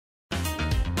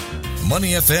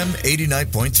Money FM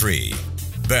 89.3.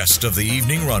 Best of the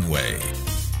evening runway.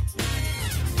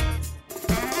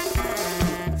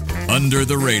 Under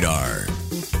the radar.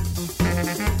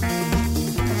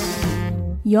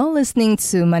 You're listening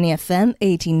to Money FM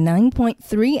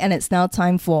 89.3 and it's now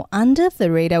time for Under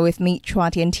the Radar with me, Chua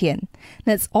Tian Tian.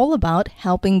 That's all about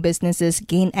helping businesses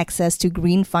gain access to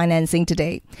green financing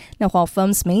today. Now, while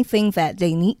firms may think that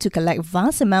they need to collect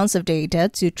vast amounts of data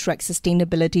to track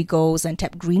sustainability goals and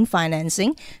tap green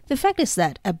financing, the fact is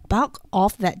that a bulk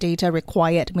of that data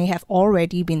required may have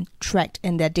already been tracked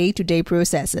in their day-to-day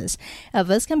processes.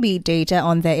 This can be data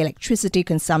on their electricity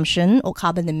consumption or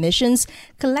carbon emissions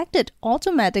collected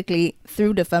automatically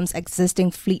through the firm's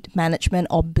existing fleet management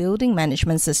or building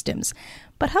management systems.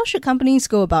 But how should companies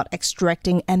go about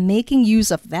extracting and making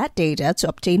use of that data to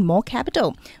obtain more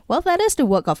capital? Well, that is the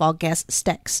work of our guest,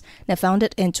 STACS. Now,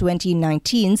 founded in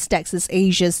 2019, STACS is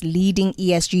Asia's leading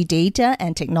ESG data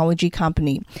and technology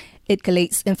company. It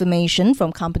collates information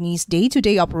from companies'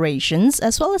 day-to-day operations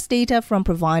as well as data from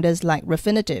providers like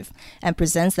Refinitiv and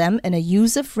presents them in a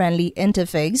user-friendly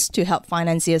interface to help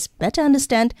financiers better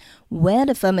understand where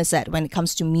the firm is at when it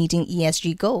comes to meeting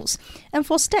ESG goals. And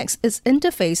for STACS, its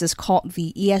interface is called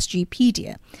the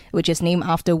ESGpedia, which is named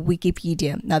after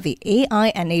Wikipedia. Now, the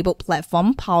AI-enabled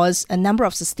platform powers a number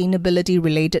of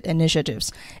sustainability-related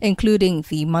initiatives, including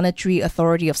the Monetary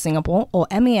Authority of Singapore, or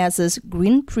MAS's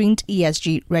Green Print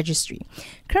ESG registry.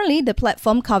 Currently, the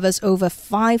platform covers over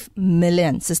 5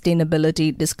 million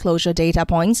sustainability disclosure data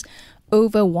points,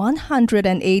 over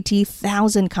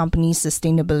 180,000 companies'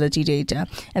 sustainability data.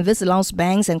 And this allows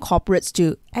banks and corporates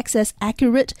to access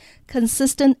accurate,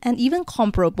 consistent, and even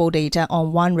comparable data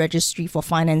on one registry for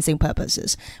financing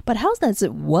purposes. But how does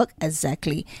it work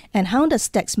exactly? And how does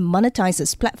STACS monetize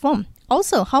its platform?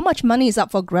 Also, how much money is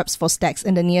up for grabs for STACS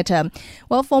in the near term?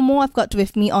 Well, for more, I've got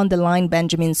with me on the line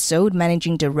Benjamin Sode,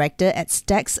 Managing Director at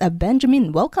STACS.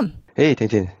 Benjamin, welcome. Hey,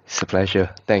 Tintin. It's a pleasure.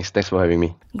 Thanks for having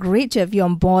me. Great to have you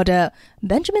on board.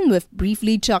 Benjamin, we've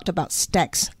briefly talked about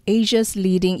STACS, Asia's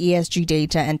leading ESG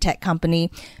data and tech company.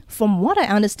 From what I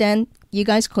understand, you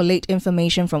guys collate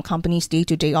information from companies'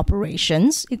 day-to-day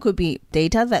operations. It could be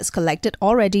data that's collected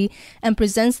already and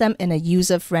presents them in a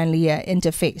user-friendly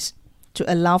interface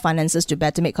to allow financiers to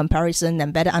better make comparison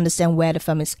and better understand where the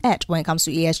firm is at when it comes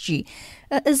to ESG.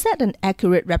 Is that an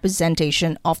accurate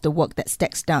representation of the work that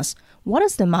STACS does? What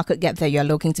is the market gap that you're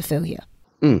looking to fill here?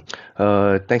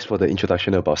 Thanks for the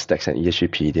introduction about STACS and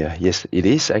ESGpedia. Yes, it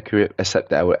is accurate, except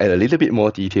that I will add a little bit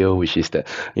more detail, which is that,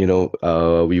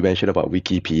 we mentioned about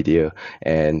Wikipedia,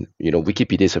 and,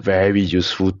 Wikipedia is a very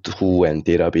useful tool and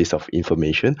database of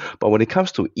information. But when it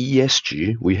comes to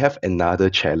ESG, we have another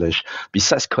challenge.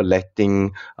 Besides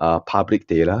collecting public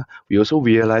data, we also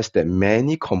realize that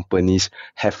many companies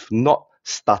have not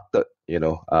started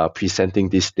presenting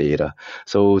this data.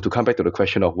 So to come back to the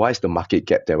question of why is the market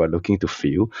gap that we're looking to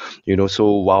fill,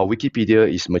 so while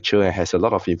Wikipedia is mature and has a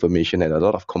lot of information and a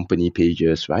lot of company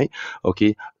pages, right?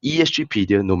 Okay,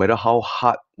 ESGpedia, no matter how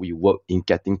hard we work in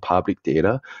getting public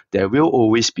data, there will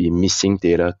always be missing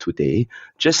data today,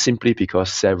 just simply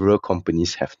because several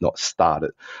companies have not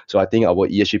started. So I think our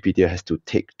ESGpedia has to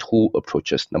take two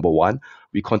approaches. Number one,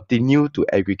 we continue to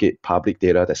aggregate public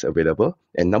data that's available.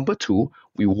 And number two,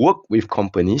 we work with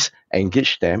companies,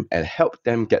 engage them, and help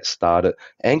them get started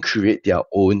and create their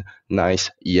own nice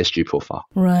ESG profile.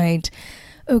 Right.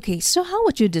 Okay, so how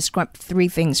would you describe three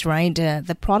things, right?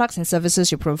 The products and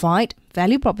services you provide,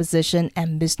 value proposition,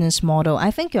 and business model.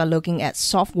 I think you're looking at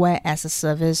software as a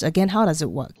service. Again, how does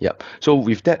it work? Yeah. So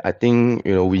with that, I think,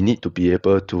 we need to be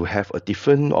able to have a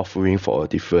different offering for a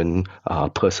different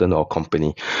person or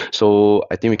company. So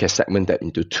I think we can segment that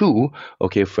into two.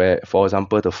 Okay, for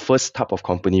example, the first type of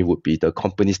company would be the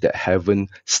companies that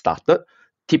haven't started.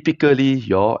 Typically,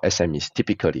 your SMEs,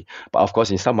 typically. But of course,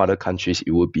 in some other countries,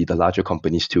 it would be the larger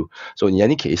companies too. So in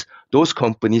any case, those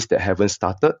companies that haven't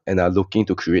started and are looking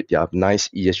to create their nice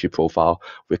ESG profile,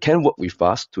 we can work with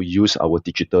us to use our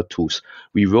digital tools.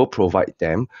 We will provide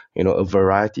them, a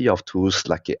variety of tools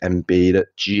like an embedded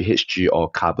GHG or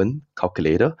carbon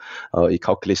calculator. It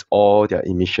calculates all their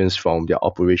emissions from their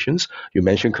operations. You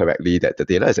mentioned correctly that the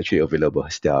data is actually available.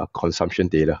 It's their consumption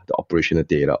data, the operational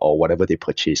data, or whatever they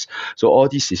purchase. So all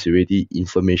these is already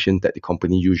information that the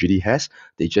company usually has.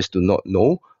 They just do not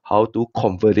know how to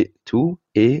convert it to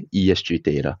a ESG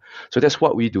data. So that's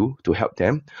what we do to help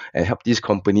them and help these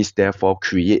companies therefore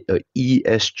create a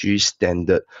ESG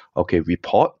standard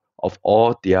report of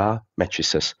all their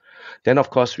matrices. Then of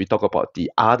course we talk about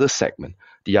the other segment.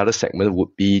 The other segment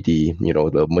would be the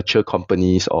mature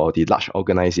companies or the large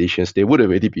organizations. They would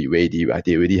already be ready, right?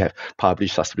 They already have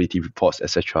published sustainability reports,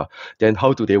 etc. Then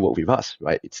how do they work with us,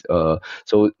 right?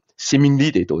 So seemingly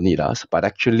they don't need us, but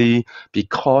actually,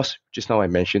 because just now I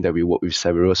mentioned that we work with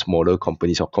several smaller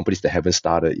companies or companies that haven't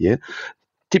started yet,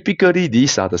 typically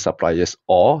these are the suppliers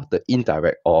or the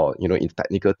indirect, or in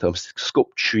technical terms,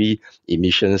 scope 3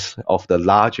 emissions of the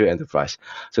larger enterprise.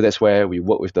 So that's where we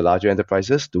work with the larger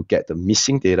enterprises to get the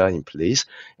missing data in place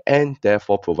and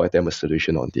therefore provide them a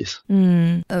solution on this.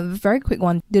 A very quick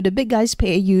one. Do the big guys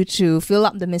pay you to fill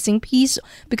up the missing piece?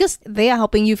 Because they are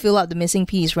helping you fill up the missing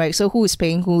piece, right? So who is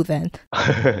paying who then?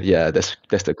 Yeah, that's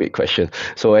a great question.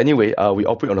 So anyway, we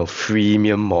operate on a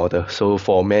freemium model. So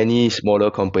for many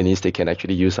smaller companies, they can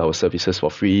actually use our services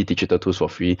for free, digital tools for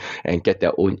free, and get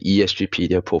their own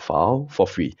ESGpedia profile for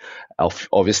free.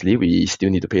 Obviously, we still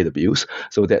need to pay the bills.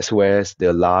 So that's where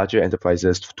the larger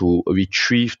enterprises, to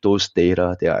retrieve those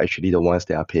data, they are actually the ones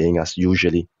that are paying us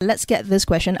usually. Let's get this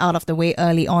question out of the way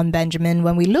early on, Benjamin.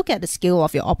 When we look at the scale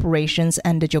of your operations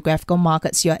and the geographical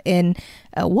markets you're in,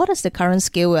 what is the current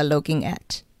scale we're looking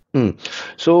at?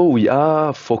 So we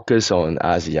are focused on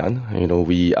ASEAN.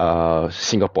 We are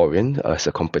Singaporean as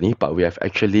a company, but we have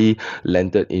actually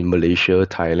landed in Malaysia,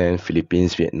 Thailand,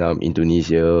 Philippines, Vietnam,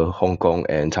 Indonesia, Hong Kong,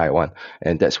 and Taiwan.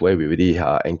 And that's where we really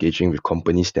are engaging with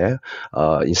companies there.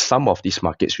 In some of these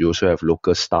markets, we also have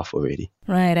local staff already.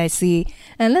 Right, I see.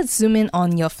 And let's zoom in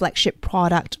on your flagship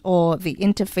product or the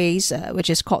interface, which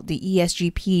is called the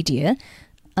ESGpedia.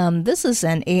 This is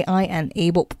an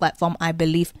AI-enabled platform, I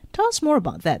believe. Tell us more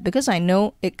about that, because I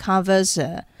know it covers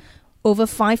over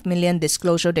 5 million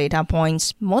disclosure data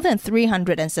points, more than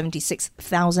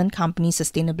 376,000 company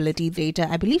sustainability data.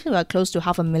 I believe we are close to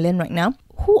 500,000 right now.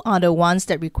 Who are the ones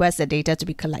that request the data to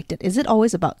be collected? Is it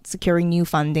always about securing new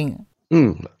funding?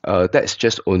 That's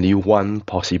just only one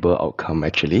possible outcome,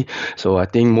 actually. So I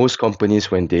think most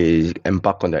companies, when they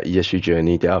embark on their ESG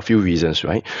journey, there are a few reasons,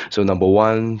 right? So number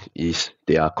one is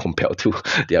they are compelled to,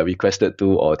 they are requested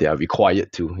to, or they are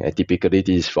required to. And typically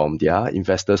this is from their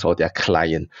investors or their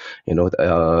client.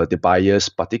 The buyers,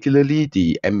 particularly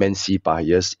the MNC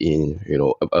buyers in,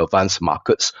 advanced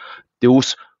markets,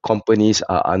 those companies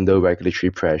are under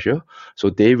regulatory pressure. So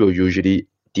they will usually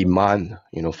demand,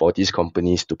 for these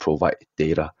companies to provide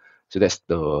data. So that's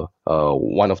the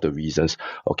one of the reasons.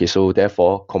 Okay, so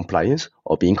therefore compliance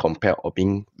or being compelled or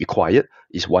being required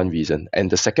is one reason. And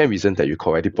the second reason that you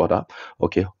correctly brought up,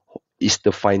 okay, is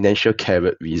the financial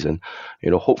carrot reason.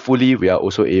 Hopefully we are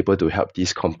also able to help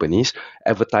these companies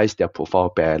advertise their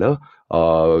profile better,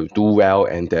 do well,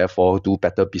 and therefore do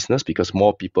better business, because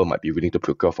more people might be willing to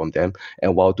procure from them.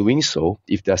 And while doing so,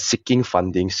 if they're seeking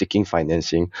funding, seeking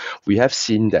financing, we have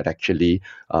seen that actually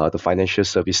the financial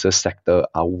services sector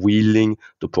are willing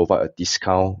to provide a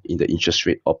discount in the interest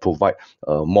rate or provide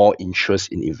more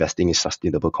interest in investing in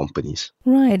sustainable companies.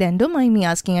 Right, and don't mind me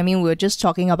asking, we were just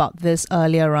talking about this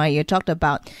earlier, right? You talked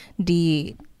about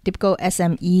the typical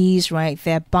SMEs, right?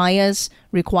 Their buyers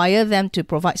require them to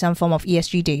provide some form of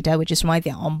ESG data, which is why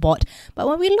they're on board. But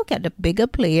when we look at the bigger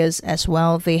players as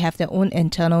well, they have their own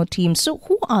internal teams. So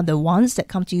who are the ones that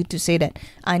come to you to say that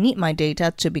I need my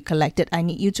data to be collected? I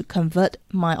need you to convert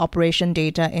my operation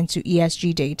data into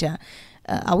ESG data.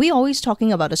 Are we always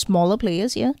talking about the smaller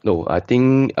players here? No, I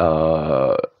think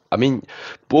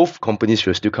both companies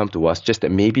will still come to us, just that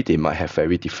maybe they might have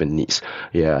very different needs.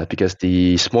 Yeah, because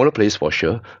the smaller players, for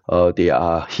sure, they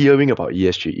are hearing about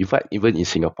ESG. In fact, even in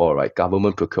Singapore, right,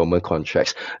 government procurement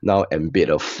contracts now embed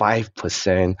a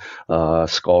 5%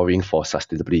 scoring for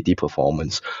sustainability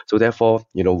performance. So therefore,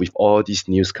 with all these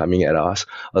news coming at us,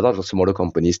 a lot of smaller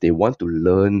companies, they want to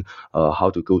learn how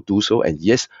to go do so. And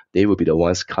yes, they will be the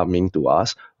ones coming to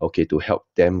us, okay, to help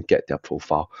them get their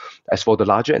profile. As for the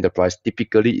larger enterprise,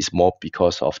 typically it's more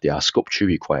because of their scope 3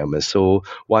 requirements. So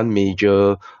one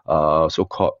major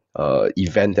so-called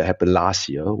event that happened last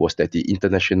year was that the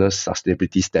International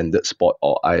Sustainability Standards Board,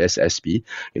 or ISSB,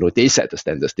 they set the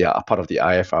standards. They are part of the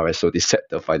IFRS, so they set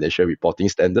the financial reporting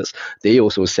standards. They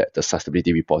also set the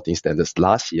sustainability reporting standards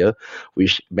last year,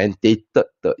 which mandated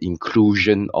the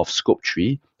inclusion of scope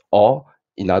 3, or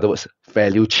in other words,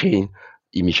 value chain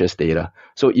emissions data.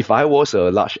 So if I was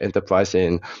a large enterprise,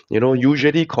 and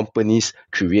usually companies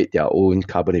create their own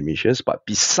carbon emissions, but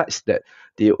besides that,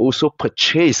 they also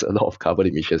purchase a lot of carbon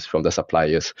emissions from the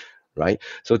suppliers, right?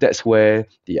 So that's where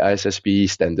the ISSB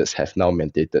standards have now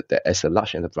mandated that as a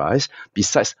large enterprise,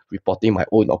 besides reporting my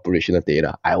own operational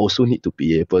data, I also need to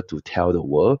be able to tell the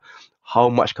world how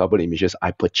much carbon emissions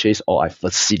I purchased or I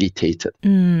facilitated.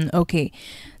 Okay.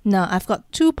 Now, I've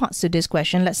got two parts to this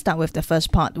question. Let's start with the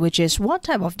first part, which is what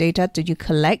type of data do you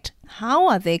collect? How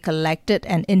are they collected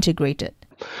and integrated?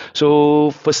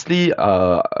 So firstly,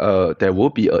 there will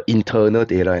be internal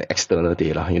data and external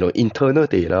data. Internal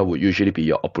data would usually be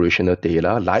your operational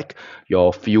data, like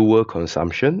your fuel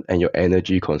consumption and your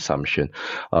energy consumption.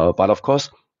 But of course,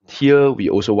 here we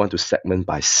also want to segment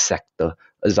by sector.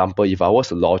 Example, if I was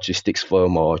a logistics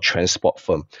firm or a transport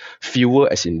firm, fuel,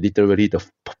 as in literally the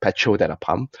petrol that I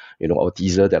pump, or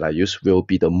diesel that I use, will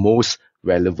be the most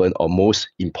relevant or most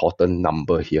important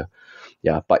number here.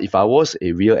 Yeah, but if I was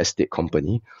a real estate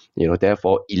company,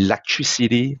 therefore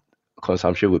electricity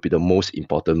consumption would be the most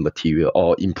important material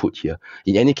or input here.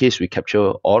 In any case, we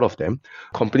capture all of them.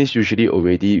 Companies usually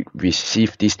already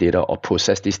receive this data or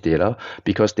process this data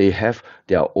because they have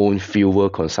their own fuel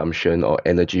consumption or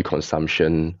energy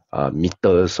consumption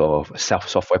meters or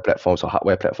software platforms or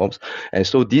hardware platforms. And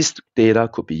so this data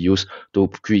could be used to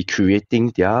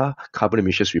creating their carbon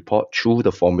emissions report through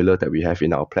the formula that we have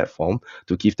in our platform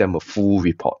to give them a full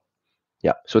report.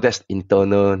 Yeah, so that's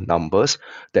internal numbers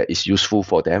that is useful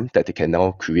for them that they can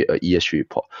now create an ESG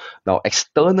report. Now,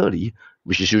 externally,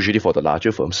 which is usually for the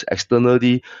larger firms,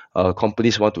 externally,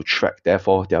 companies want to track,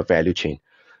 therefore, their value chain.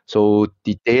 So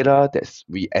the data that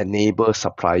we enable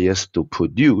suppliers to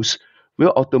produce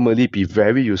will ultimately be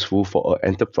very useful for an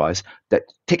enterprise that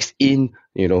takes in,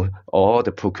 all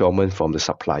the procurement from the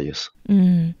suppliers.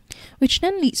 Which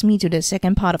then leads me to the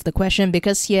second part of the question,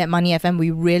 because here at Money FM,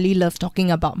 we really love talking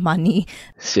about money.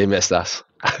 Same as us.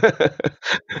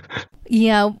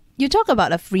 Yeah, you talk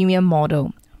about a freemium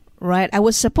model, right? I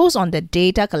would suppose on the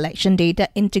data collection, data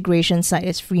integration side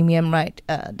is freemium, right?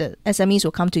 The SMEs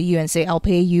will come to you and say, I'll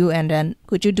pay you, and then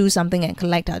could you do something and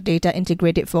collect our data,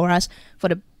 integrate it for us? For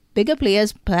the bigger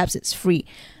players, perhaps it's free.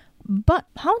 But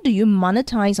how do you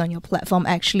monetize on your platform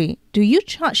actually? Do you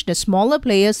charge the smaller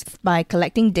players by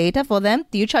collecting data for them?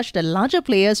 Do you charge the larger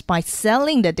players by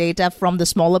selling the data from the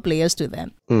smaller players to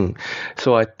them?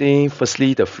 So I think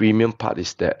firstly, the freemium part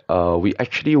is that we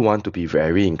actually want to be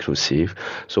very inclusive.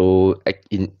 So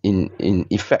in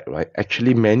effect, right,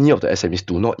 actually many of the SMEs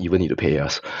do not even need to pay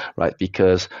us, right?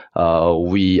 Because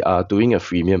we are doing a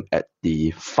freemium at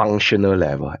the functional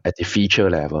level, at the feature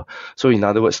level. So in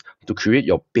other words, to create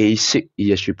your basic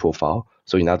ESG profile,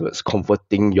 so in other words,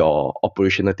 converting your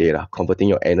operational data, converting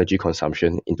your energy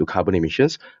consumption into carbon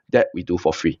emissions, that we do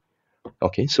for free.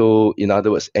 Okay, so in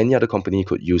other words, any other company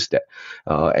could use that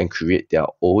and create their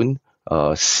own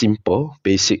simple,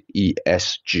 basic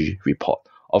ESG report.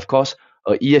 Of course,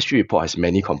 an ESG report has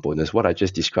many components. What I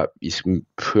just described is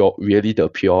really the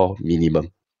pure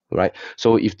minimum, right?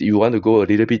 So if you want to go a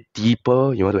little bit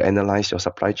deeper, you want to analyze your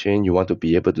supply chain, you want to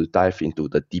be able to dive into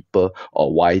the deeper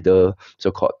or wider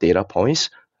so-called data points,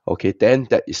 okay, then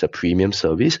that is a premium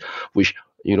service, which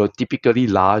typically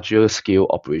larger scale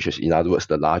operations, in other words,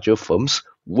 the larger firms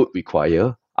would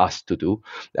require us to do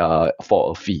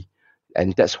for a fee.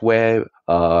 And that's where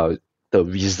the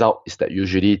result is that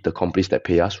usually the companies that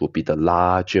pay us will be the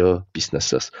larger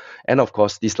businesses. And of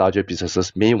course, these larger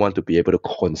businesses may want to be able to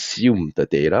consume the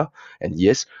data. And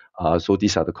yes, so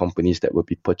these are the companies that will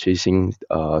be purchasing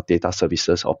data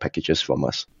services or packages from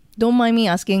us. Don't mind me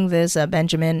asking this,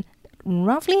 Benjamin.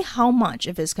 Roughly how much,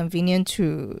 if it's convenient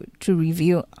to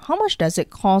review, how much does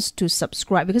it cost to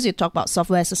subscribe? Because you talk about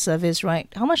software as a service, right?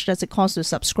 How much does it cost to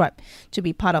subscribe to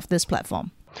be part of this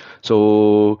platform?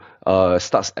 So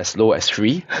starts as low as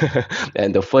free,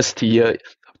 and the first tier,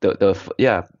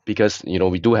 because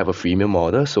we do have a freemium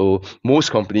model, so most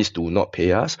companies do not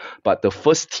pay us. But the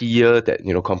first tier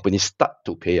that companies start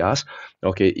to pay us,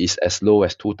 okay, is as low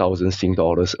as 2,000 Sing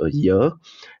dollars a year,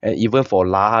 and even for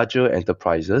larger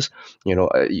enterprises,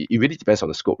 it really depends on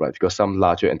the scope, right? Because some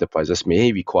larger enterprises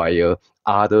may require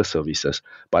other services,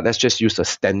 but let's just use a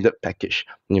standard package,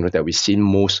 that we've seen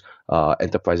most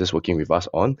enterprises working with us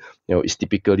on. It's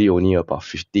typically only about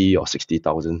 50 or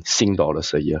 60,000 Sing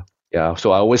dollars a year. Yeah,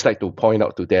 so I always like to point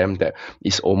out to them that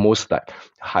it's almost like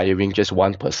hiring just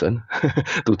one person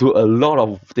to do a lot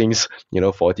of things,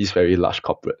 for this very large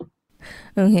corporate.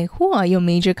 Okay, who are your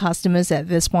major customers at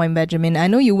this point, Benjamin? I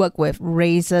know you work with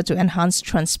Razer to enhance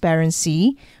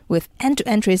transparency with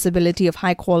end-to-end traceability of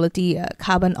high-quality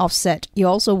carbon offset. You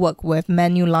also work with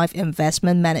Manulife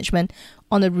Investment Management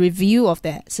on a review of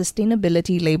their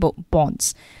sustainability labeled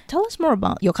bonds. Tell us more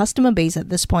about your customer base at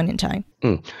this point in time.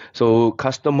 So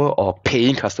customer or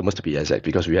paying customers to be exact,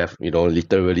 because we have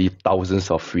literally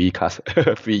thousands of free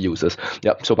free users.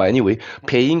 Yep. So but anyway,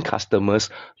 paying customers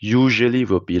usually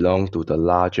will belong to the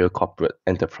larger corporate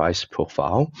enterprise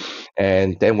profile.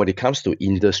 And then when it comes to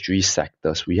industry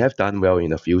sectors, we have done well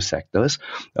in a few sectors.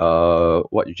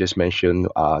 What you just mentioned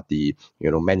are the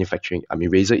manufacturing. I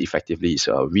mean, Razer effectively is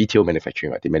retail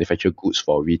manufacturing, right? They manufacture goods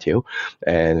for retail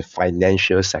and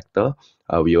financial sector.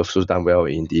 We also done well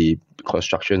in the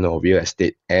construction or real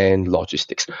estate and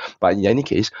logistics. But in any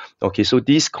case, okay, so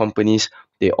these companies,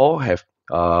 they all have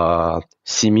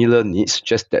similar needs,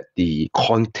 just that the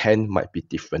content might be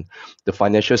different. The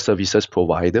financial services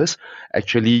providers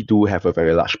actually do have a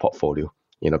very large portfolio,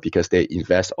 because they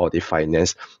invest or they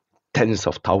finance tens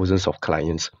of thousands of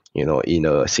clients, in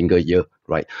a single year,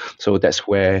 right? So that's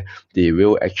where they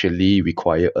will actually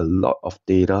require a lot of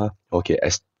data, okay,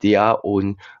 as their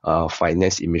own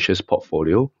finance emissions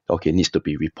portfolio, okay, needs to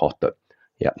be reported.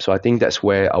 Yeah, so I think that's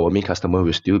where our main customer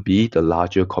will still be the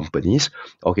larger companies,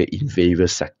 okay, in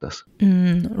various sectors.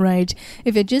 Right.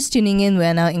 If you're just tuning in,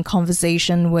 we're now in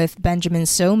conversation with Benjamin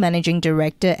So, Managing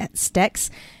Director at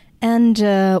STACS. And,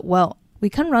 we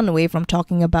can't run away from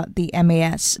talking about the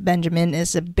MAS. Benjamin,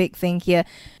 is a big thing here.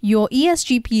 Your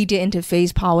ESGpedia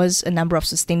interface powers a number of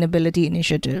sustainability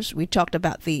initiatives. We talked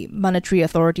about the Monetary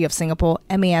Authority of Singapore,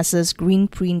 MAS's Green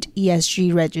Print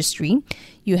ESG Registry.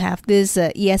 You have this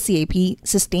ESCAP,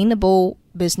 Sustainable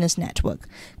Business Network.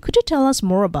 Could you tell us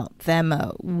more about them?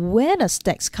 Where does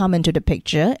STACS come into the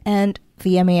picture? And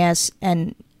the MAS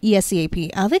and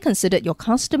ESCAP, are they considered your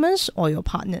customers or your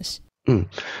partners?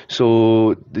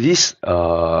 So these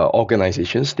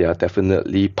organizations, they are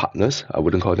definitely partners. I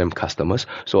wouldn't call them customers.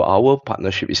 So our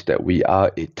partnership is that we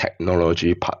are a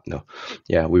technology partner.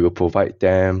 Yeah, we will provide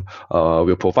them,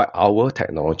 we'll provide our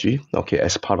technology, okay,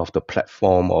 as part of the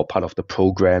platform or part of the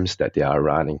programs that they are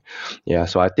running. Yeah,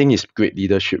 so I think it's great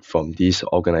leadership from these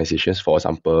organizations, for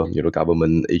example,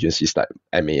 government agencies like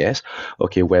MAS,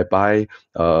 okay, whereby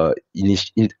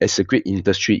as a great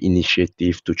industry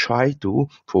initiative to try to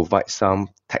provide some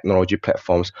technology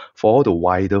platforms for the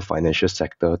wider financial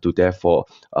sector to therefore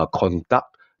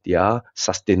conduct their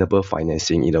sustainable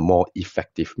financing in a more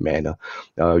effective manner.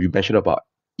 You mentioned about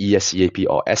ESCAP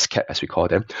or SCAP as we call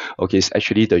them. Okay, it's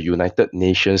actually the United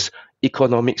Nations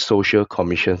Economic Social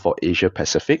Commission for Asia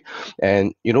Pacific,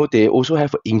 and they also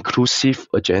have an inclusive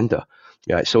agenda.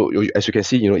 Yeah, so as you can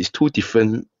see, it's two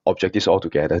different objectives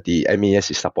altogether. The MAS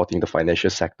is supporting the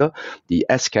financial sector. The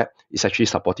SCAP is actually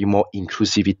supporting more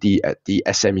inclusivity at the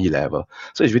SME level.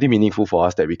 So it's really meaningful for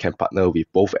us that we can partner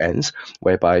with both ends,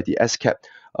 whereby the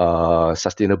SCAP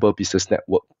Sustainable Business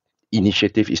Network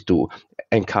initiative is to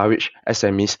encourage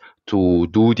SMEs to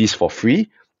do this for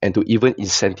free and to even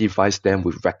incentivize them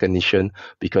with recognition,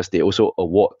 because they also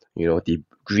award, the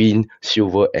green,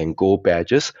 silver, and gold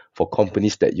badges for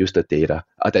companies that use the data,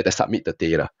 that submit the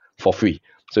data for free.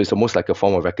 So it's almost like a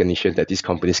form of recognition that these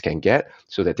companies can get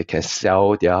so that they can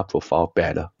sell their profile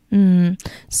better.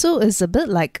 So it's a bit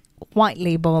like white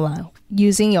label,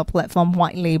 using your platform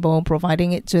white label,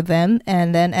 providing it to them,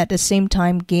 and then at the same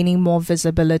time gaining more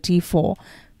visibility for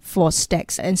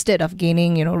STACS instead of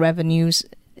gaining, revenues.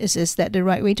 Is that the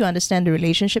right way to understand the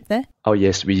relationship there? Oh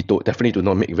yes, we definitely do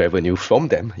not make revenue from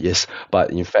them, yes. But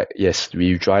in fact, yes,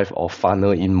 we drive or funnel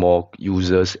in more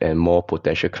users and more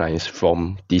potential clients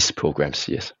from these programs,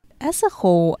 yes. As a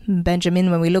whole, Benjamin,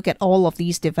 when we look at all of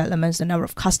these developments, the number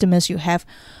of customers you have,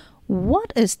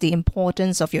 what is the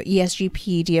importance of your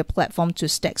ESGpedia platform to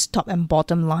STACS' top and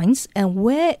bottom lines? And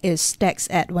where is STACS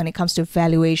at when it comes to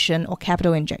valuation or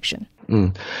capital injection?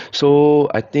 So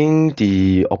I think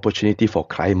the opportunity for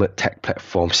climate tech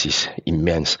platforms is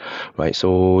immense, right?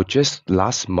 So just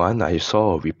last month, I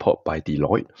saw a report by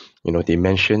Deloitte. They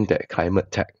mentioned that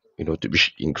climate tech,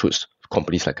 which includes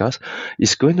companies like us,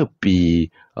 is going to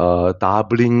be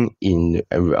doubling in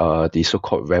the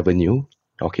so-called revenue,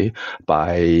 okay,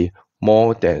 by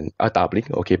more than doubling,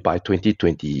 okay, by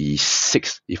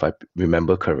 2026, if I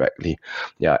remember correctly.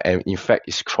 Yeah, and in fact,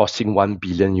 it's crossing $1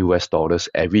 billion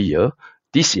every year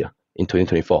this year in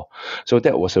 2024. So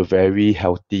that was a very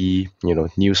healthy,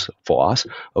 news for us.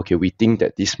 Okay, we think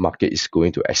that this market is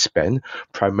going to expand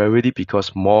primarily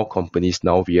because more companies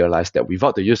now realize that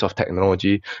without the use of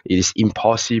technology, it is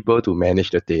impossible to manage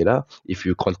the data if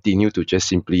you continue to just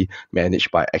simply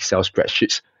manage by Excel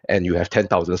spreadsheets and you have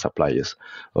 10,000 suppliers,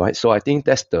 right? So I think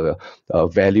that's the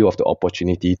value of the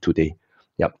opportunity today.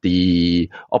 Yep, the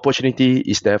opportunity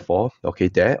is therefore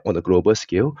there on a global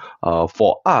scale.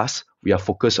 For us, we are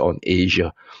focused on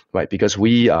Asia, right? Because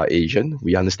we are Asian,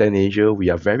 we understand Asia, we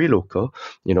are very local.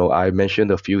 I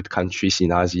mentioned a few countries in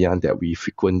ASEAN that we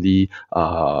frequently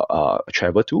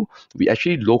travel to. We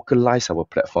actually localize our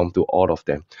platform to all of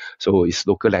them. So it's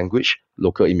local language,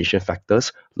 local emission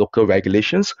factors, local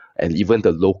regulations, and even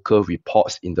the local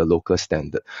reports in the local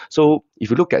standard. So if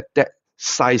you look at that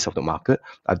size of the market,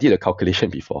 I did a calculation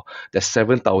before. There's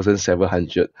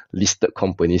 7,700 listed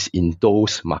companies in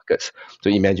those markets.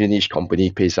 So imagine each company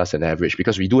pays us an average,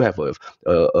 because we do have a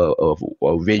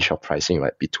range of pricing,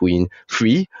 right, between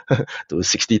free to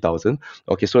 60,000.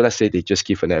 Okay, so let's say they just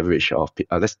give an average of,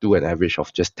 let's do an average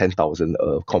of just 10,000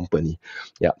 a company.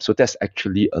 Yeah, so that's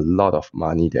actually a lot of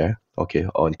money there, okay,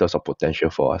 or in terms of potential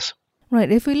for us. Right.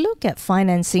 If we look at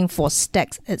financing for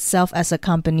STACS itself as a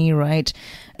company, right,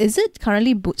 is it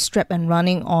currently bootstrapped and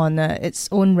running on its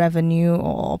own revenue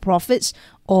or profits?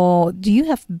 Or do you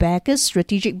have backers,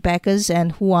 strategic backers,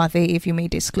 and who are they, if you may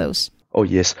disclose? Oh,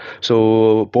 yes.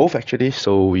 So both actually.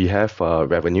 So we have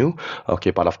revenue,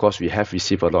 okay, but of course we have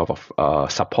received a lot of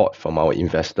support from our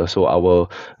investors. So our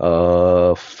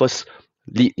first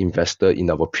lead investor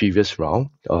in our previous round,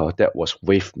 that was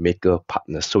Wavemaker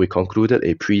Partners. So we concluded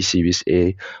a pre-series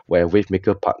A where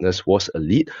Wavemaker Partners was a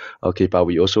lead, okay, but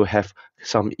we also have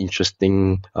some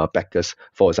interesting backers.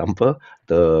 For example,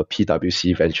 the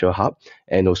PwC Venture Hub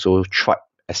and also Tribe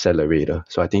Accelerator.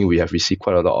 So I think we have received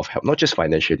quite a lot of help, not just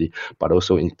financially, but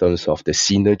also in terms of the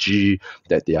synergy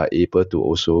that they are able to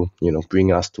also,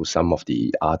 bring us to some of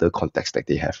the other contexts that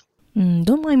they have.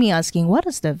 Don't mind me asking, what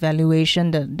is the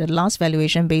valuation, the last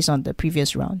valuation based on the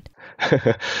previous round?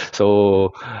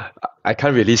 So I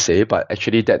can't really say, but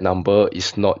actually that number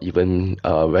is not even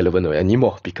relevant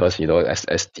anymore, because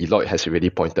as Deloitte has already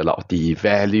pointed out, the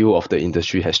value of the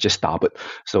industry has just doubled.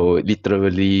 So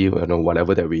literally,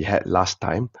 whatever that we had last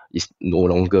time is no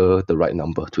longer the right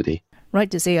number today.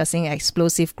 Right to say you're seeing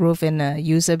explosive growth in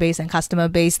user base and customer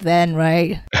base then,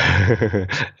 right?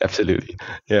 Absolutely,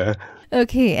 yeah.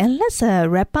 Okay, and let's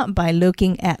wrap up by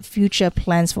looking at future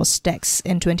plans for STACS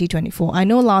in 2024. I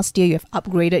know last year you've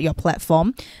upgraded your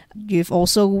platform. You've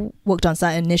also worked on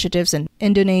some initiatives in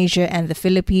Indonesia and the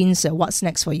Philippines. What's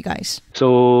next for you guys?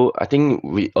 So I think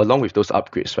we, along with those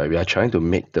upgrades, right, we are trying to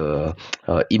make the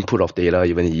input of data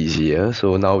even easier.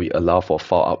 So now we allow for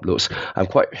file uploads. I'm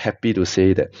quite happy to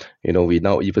say that, we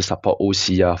now even support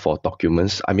OCR for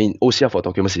documents. I mean, OCR for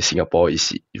documents in Singapore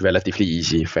is relatively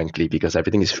easy, frankly, because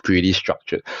everything is pretty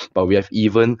structured. But we have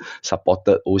even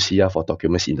supported OCR for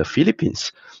documents in the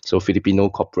Philippines. So Filipino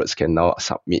corporates can now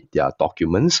submit their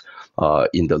documents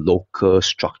in the local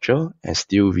structure and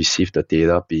still receive the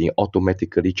data being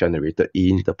automatically generated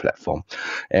in the platform.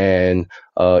 And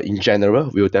in general,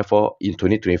 we will therefore in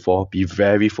 2024 be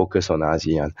very focused on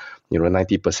ASEAN.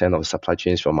 90% of supply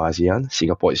chains from ASEAN.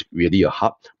 Singapore is really a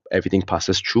hub. Everything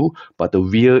passes through, but the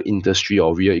real industry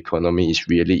or real economy is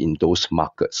really in those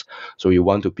markets. So we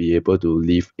want to be able to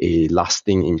leave a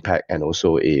lasting impact and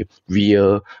also a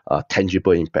real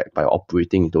tangible impact by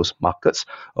operating in those markets,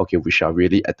 okay, which are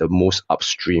really at the most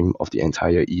upstream of the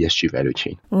entire ESG value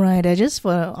chain. Right. Just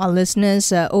for our listeners,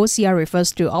 OCR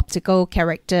refers to optical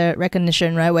character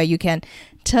recognition, right, where you can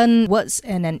turn words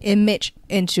in an image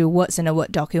into words in a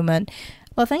Word document.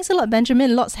 Well, thanks a lot,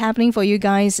 Benjamin. Lots happening for you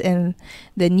guys in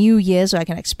the new year, so I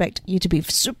can expect you to be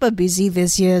super busy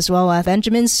this year as well.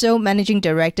 Benjamin So, Managing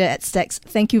Director at STACS,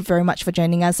 thank you very much for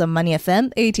joining us on Money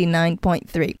FM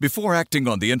 89.3. Before acting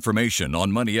on the information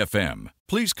on Money FM,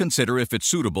 please consider if it's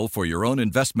suitable for your own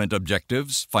investment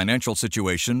objectives, financial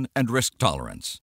situation, and risk tolerance.